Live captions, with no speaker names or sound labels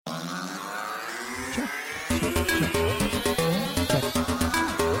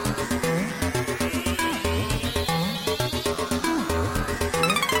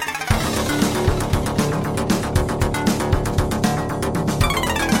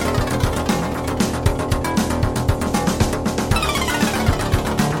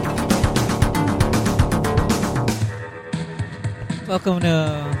Welcome to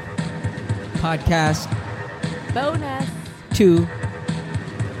podcast Bonus 2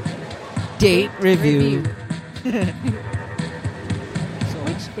 Date Review. So,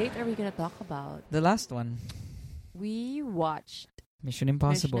 Which date are we gonna talk about? the last one, We watched Mission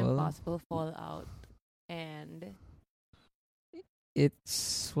Impossible. Mission Impossible Fallout, and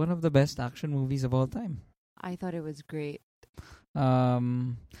It's one of the best action movies of all time. I thought it was great.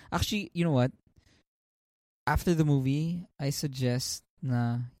 Actually, you know what? After the movie, I suggest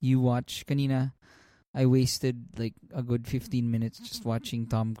na you watch. Kanina, I wasted like a good 15 minutes just watching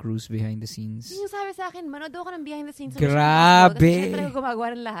Tom Cruise behind the scenes. Yung sabi sa akin, manood ako ng behind the scenes. Grabe! Kasi siya talaga gumagawa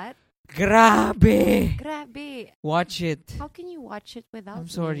ng lahat. Grabe! Grabe. Watch it. How can you watch it without I'm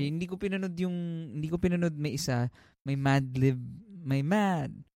sorry, me? hindi ko pinanood may isa, may Mad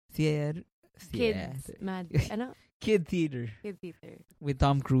Theater. Kids. Mad. Ano? Kid Theater Kid theater. with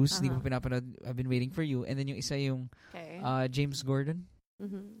Tom Cruise. Hindi ko Uh-huh. pinapanood. I've been waiting for you. And then yung isa yung Okay. James Gordon.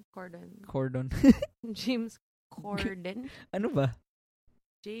 Cordon. James Corden. Ano ba?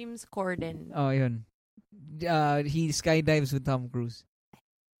 James Corden. Oh, yun. He skydives with Tom Cruise.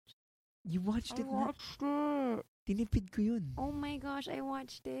 You watched I it na? watched it. Tinipid ko yun. Oh my gosh, I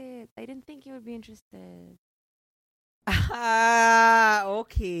watched it. I didn't think you would be interested. Ah,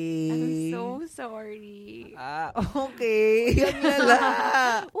 okay. I'm so sorry. Okay. Yan nga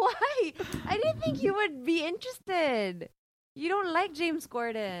lang. Why? I didn't think you would be interested. You don't like James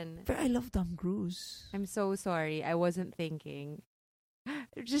Corden. But I love Tom Cruise. I'm so sorry. I wasn't thinking.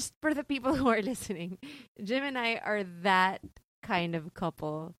 Just for the people who are listening, Jim and I are that kind of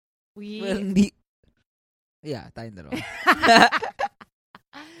couple. Well, hindi. Yeah, tayong dalawa.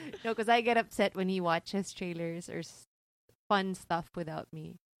 No, because I get upset when he watches trailers or fun stuff without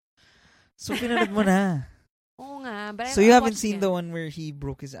me. So, pinanood mo na. Oo nga, but So, I you haven't watched seen it. the one where he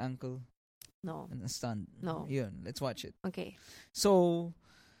broke his ankle No. and stunned? No. Yun, let's watch it. Okay. So,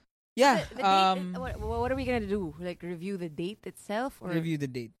 yeah. The date, what are we gonna do? Like review the date itself or Review the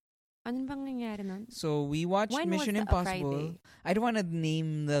date. Ano bang nangyari nun? So, we watched When Mission was Impossible. Friday? I don't want to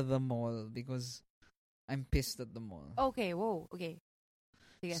name the mall because I'm pissed at the mall. Okay, whoa, okay.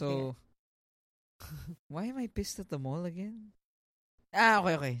 Sige, So, why am I pissed at the mall again?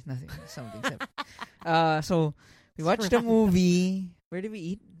 Okay. Nothing. Something. So, we watched the movie. Where did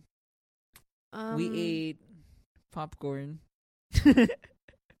we eat? sige. We ate popcorn.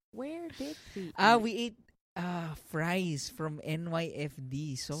 Where did we? We ate fries from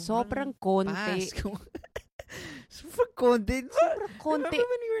NYFD. Sobrang konti. Pasko. Sobrang konti. Sobrang konti. Remember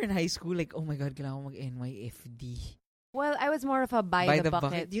when we were in high school, like, oh my God, kailangan ko mag-NYFD. Well, I was more of a by the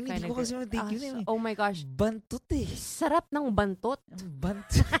bucket. Yun, hindi kind ko of kasi mag-take yun eh. Oh my gosh. Bantot eh. Sarap ng bantot.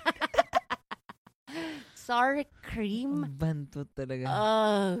 Bantot. Sour cream. Bantot talaga.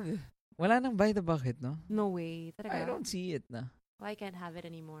 Ugh. Wala nang by the bucket, no? No way. Talaga. I don't see it na. Well, I can't have it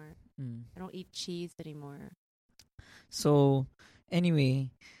anymore. I don't eat cheese anymore. So,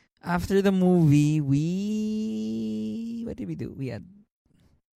 anyway, after the movie, what did we do? We had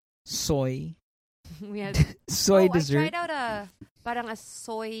soy. We had Soy I dessert. tried out parang a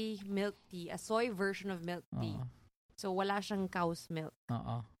soy milk tea, a soy version of milk tea. So wala siyang cow's milk.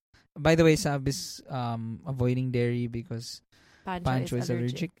 By the way, Sab is avoiding dairy because Pancho is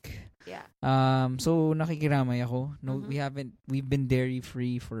allergic. Yeah. So nakikiramay ako. No, Mhm. we've been dairy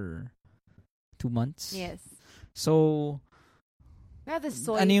free for 2 months. Yes. So, We have the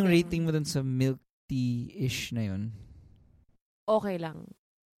soy ano yung thing. rating mo dun sa milk tea-ish na yun? Okay lang.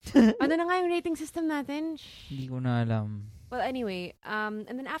 Ano na nga yung rating system natin? Hindi ko na alam. Well, anyway, and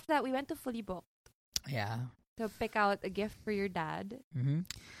then after that, we went to Fully Booked Yeah. to pick out a gift for your dad. Mm-hmm.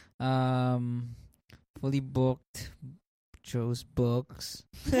 Fully booked. Chose books.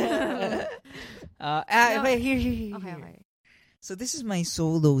 No. Wait, here. Okay. So this is my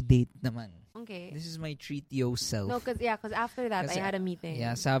solo date naman. Okay. This is my treat yourself. No, because after that, Kasi, I had a meeting.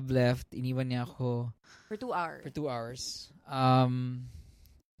 Yeah, Sab left. Iniwan niya ako For 2 hours. for 2 hours.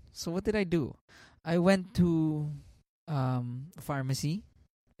 So what did I do? I went to a pharmacy.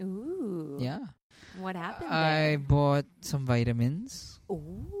 Ooh. Yeah. What happened I there? bought some vitamins.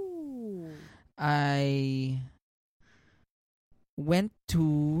 Ooh. I went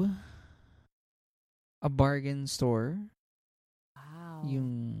to a bargain store, Wow. yung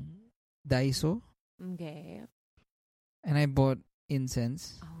Daiso, Okay. and I bought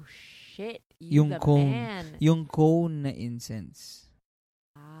incense. Oh, shit. You Yung the cone. man. Yung cone na incense.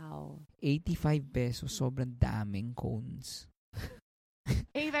 Wow. 85 pesos. Sobrang daming cones.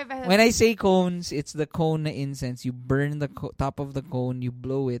 85 pesos. When I say cones, it's the cone na incense. You burn the top of the cone, you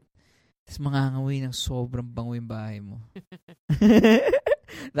blow it, tapos mangangamoy ng sobrang bango yung bahay mo.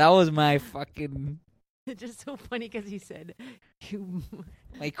 That was my fucking It's just so funny because you said you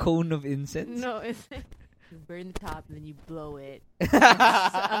My cone of incense. no, it's like you burn the top and then you blow it.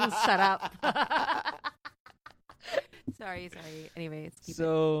 Ang sarap. sorry. Anyways, keep it.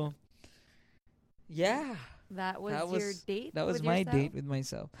 So, yeah, That was that your was- date. that was with my yourself? date with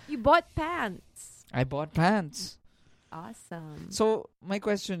myself. You bought pants. I bought pants. Awesome. So my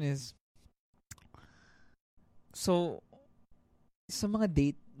question is, so sa mga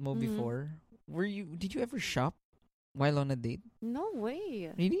date mo Mhm. before, did you ever shop while on a date? No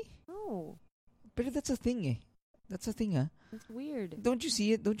way. Really? No, But that's a thing eh. That's a thing that's weird. Don't you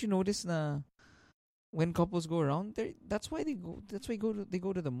see it? Don't you notice na when couples go around, that's why they go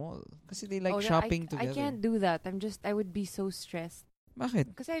to the mall. Kasi they like Oh, shopping I together. can't do that. I would be so stressed Bakit?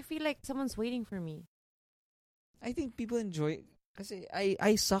 because I feel like someone's waiting for me. I think people enjoy kasi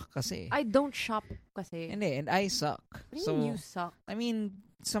I suck kasi. I don't shop kasi. And I suck. What do you So mean you suck? I mean,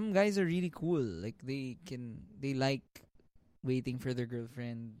 some guys are really cool. Like they like waiting for their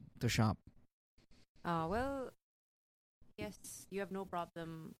girlfriend to shop. Well, yes, you have no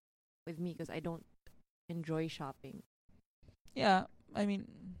problem with me because I don't enjoy shopping. Yeah, I mean,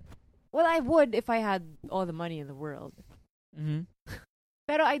 Well, I would if I had all the money in the world. mhm.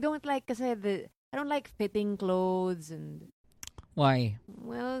 Pero I don't like kasi I don't like fitting clothes and Why?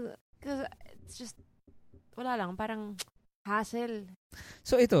 well, because it's just wala lang, parang hassle.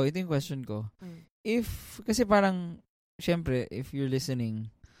 So ito yung question ko. Mm. Kasi parang syempre if you're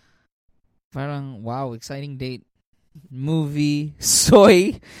listening, parang wow, exciting date. Movie,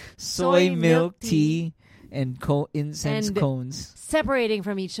 soy milk tea, and incense And cones. Separating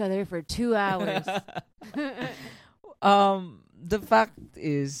from each other for 2 hours. The fact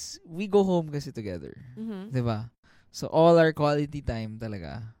is, we go home kasi together. Mhm. Diba? So, all our quality time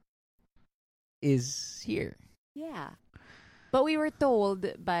talaga is here. Yeah. But we were told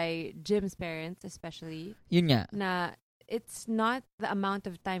by Jim's parents, especially, Yun nga. na it's not the amount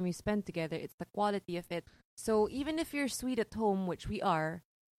of time you spend together, it's the quality of it. So even if you're sweet at home, which we are,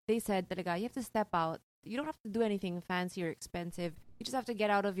 they said talaga, you have to step out. You don't have to do anything fancy or expensive. You just have to get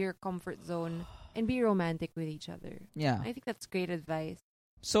out of your comfort zone and be romantic with each other. Yeah. I think that's great advice.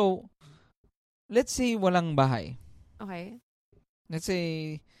 So, let's say walang bahay. Okay. Let's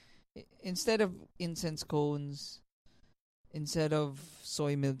say, instead of incense cones, instead of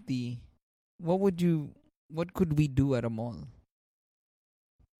soy milk tea, what could we do at a mall?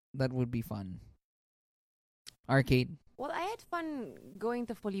 That would be fun. Arcade. Well, I had fun going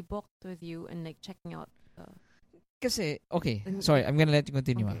to Fully Booked with you and like checking out. Kasi, okay, sorry, I'm gonna let you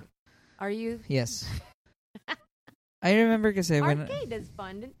continue. Okay. Are you? Yes. I remember kasi when... Arcade is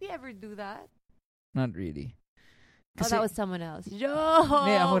fun. Didn't we ever do that? Not really. Oh, that was someone else. Yo!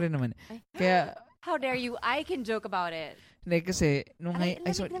 Hindi, ako rin naman. Kaya, How dare you? I can joke about it. hindi, kasi, nung Ay,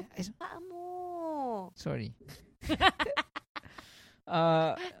 ay, sorry. lamig ng paa mo. Sorry.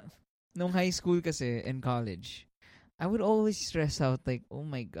 Nung high school kasi, and college, I would always stress out, like, oh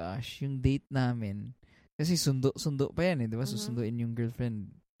my gosh, yung date namin. Kasi sundo pa yan eh, di ba? Mhm. Susunduin yung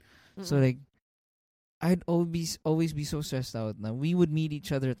girlfriend. Mm-mm. So, like, I'd always be so stressed out na we would meet each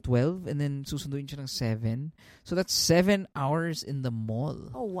other at 12 and then susunduin siya ng 7. So that's 7 hours in the mall.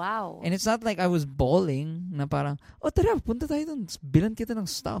 Oh, wow. And it's not like I was bawling na parang, oh tara, punta tayo dun. Bilan kita ng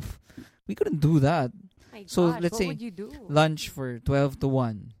stuff. We couldn't do that. My so gosh, let's what say would you do? Lunch for 12 to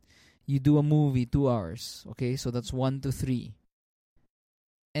 1. You do a movie, 2 hours. Okay, so that's 1 to 3.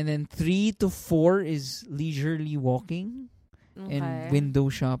 And then 3 to 4 is leisurely walking Okay. and window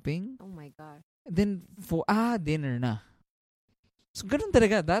shopping. Oh my gosh. Then, dinner na. So, ganun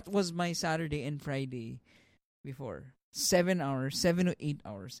talaga. That was my Saturday and Friday before. 7 hours, 7 to 8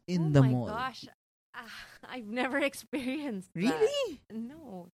 hours in the mall. Oh my gosh. I've never experienced that. Really?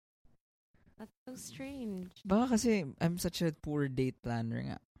 No. That's so strange. Baka kasi I'm such a poor date planner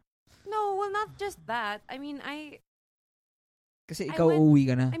nga. No, well, not just that. I mean, Kasi I ikaw went- uuwi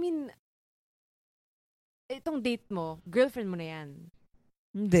ka na. I mean, itong date mo, girlfriend mo na yan.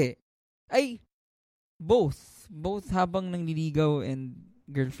 Hindi. Ay, both. Both habang nangliligaw and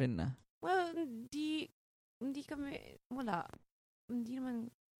girlfriend na. Well, hindi kami, wala. Hindi naman,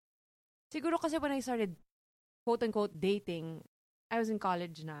 siguro kasi when I started, quote-unquote, dating, I was in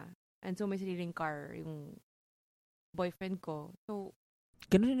college na. And so may sariling car yung boyfriend ko. So,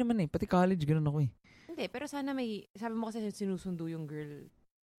 Ganun rin naman eh. Pati college, ganun ako eh. hindi. Pero sana may, sabi mo kasi sinusundo yung girl.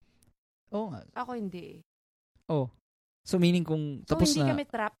 Oo nga. Ako hindi. Oh. So, meaning kung So, tapos hindi na... kami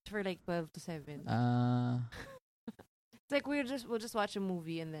trapped for like 12 to 7. It's like we'll just watch a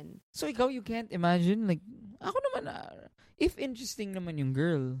movie and then... So, ikaw, you can't imagine, like, ako naman, if interesting naman yung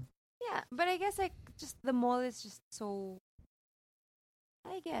girl, Yeah, but I guess like just the mall is just so...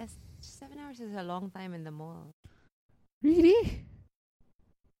 I guess. 7 hours is a long time in the mall. Really?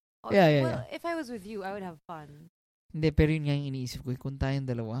 Oh, Yeah. well, if I was with you, I would have fun. Hindi, pero yun nga yung iniisip ko. Kung tayong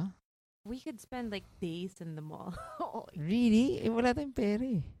dalawa. We could spend like days in the mall. Really? Wala tayong pera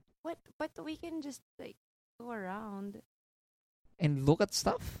eh. What? But we can just like go around. And look at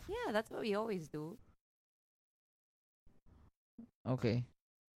stuff? Yeah, that's what we always do. Okay.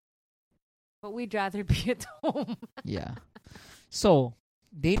 But we'd rather be at home. Yeah. So,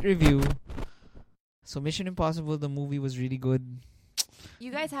 date review. So, Mission Impossible, the movie was really good.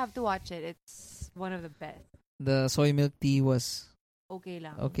 You guys have to watch it. It's one of the best. The soy milk tea was Okay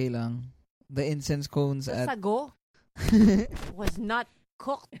lang. okay lang. The incense cones The at... sago was not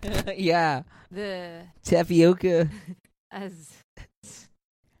cooked. Yeah. The Tapioca. as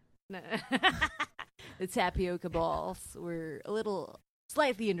the tapioca balls were a little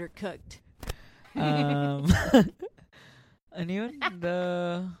slightly undercooked. Ano yun?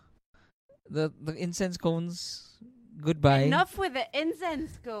 The incense cones, goodbye. Enough with the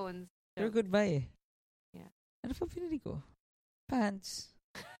incense cones. They're goodbye. Yeah. Ano pa pinili ko? Pants.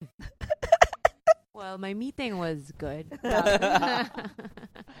 Well, my meeting was good.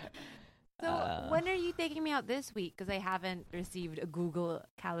 So, when are you taking me out this week? Because I haven't received a Google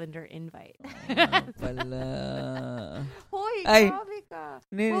Calendar invite. Pala. Hoy, Ay. grabe ka.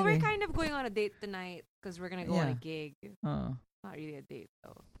 Nee, Well, nee, we're nee. kind of going on a date tonight because we're going to go on a gig. Uh, Not really a date,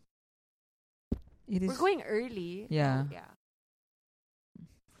 though. it is... We're going early. Yeah. So, yeah.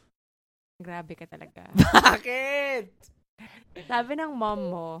 Grabe ka talaga. Bakit? Sabi ng mom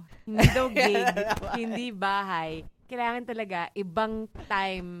mo, hindi daw gig, hindi bahay. Kailangan talaga ibang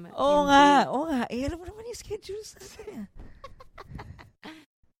time. Oo nga. Eh, alam mo naman yung schedules natin.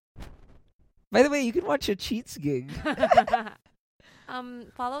 By the way, you can watch a Cheats gig.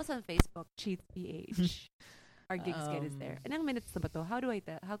 Follow us on Facebook, Cheats PH. Our gig sked is there. Anong minutes na ba to? How do I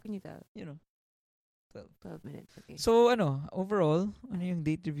tell? How can you tell? You know. 12 minutes. Okay. So, overall, ano yung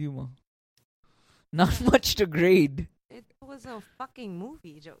date review mo? Not much to grade. It was a fucking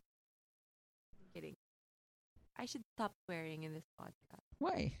movie, joke. I'm kidding. I should stop swearing in this podcast.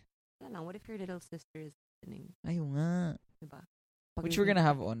 Why? I don't know. What if your little sister is listening? Ayaw nga. Diba? Which we're gonna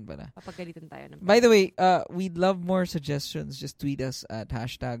have on pala. Papagalitan tayo ng By the way, we'd love more suggestions. Just tweet us at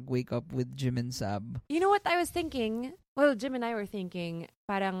 #WakeUpWithJimandSab. You know what I was thinking? Well, Jim and I were thinking,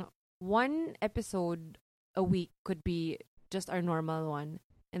 parang one episode a week could be just our normal one.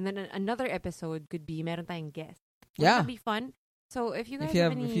 And then another episode could be meron tayong guest. Wouldn't Yeah. that be fun? So if you guys If you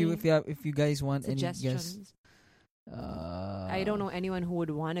have have, any if you guys want any guests, suggestions, I don't know anyone who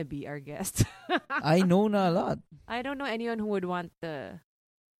would want to be our guest. I know na a lot. I don't know anyone who would want I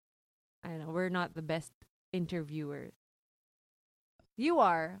don't know. We're not the best interviewers. You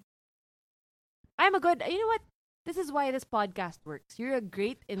are. I'm a good. You know what? This is why this podcast works. You're a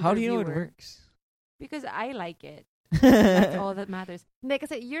great interviewer. How do you know it works? Because I like it. That's all that matters. Like I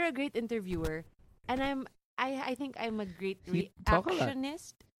said, you're a great interviewer, and I think I'm a great You talk a lot.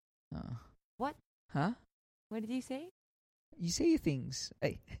 reactionist. What? Huh? What did you say? You say things.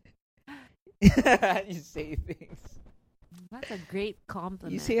 Ay. You say things. That's a great compliment.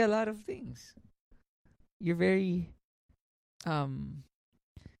 You say a lot of things. You're very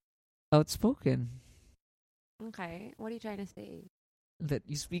outspoken. Okay. What are you trying to say? That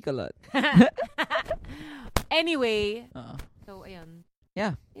you speak a lot. Anyway, Uh, so ayun.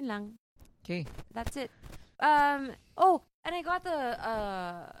 Yeah. Yun lang. Okay. That's it. Oh, and I got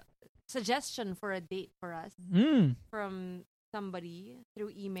a suggestion for a date for us from somebody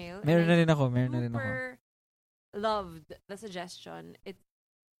through email. Meron na and I rin ako. Meron na rin ako. super loved the suggestion. It's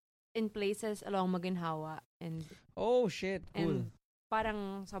in places along Maginhawa and Oh, shit. Cool. and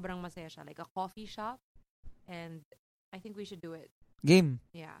parang sobrang masaya siya. Like a coffee shop. And I think we should do it. Game.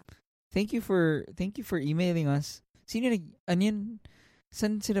 Yeah. Thank you for emailing us. Sino ano yun?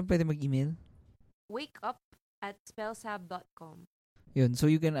 Saan sila pwede mag-email? wakeup@spellsab.com. Yun.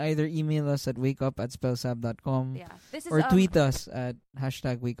 So you can either email us at wakeup@spellsab.com Yeah. This is or tweet us at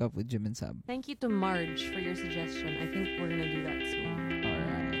 #WakeUpWithJimandSab. Thank you to Marge for your suggestion. I think we're gonna do that soon.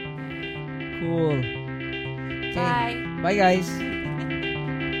 Alright. Cool. Okay. Bye. Bye, guys.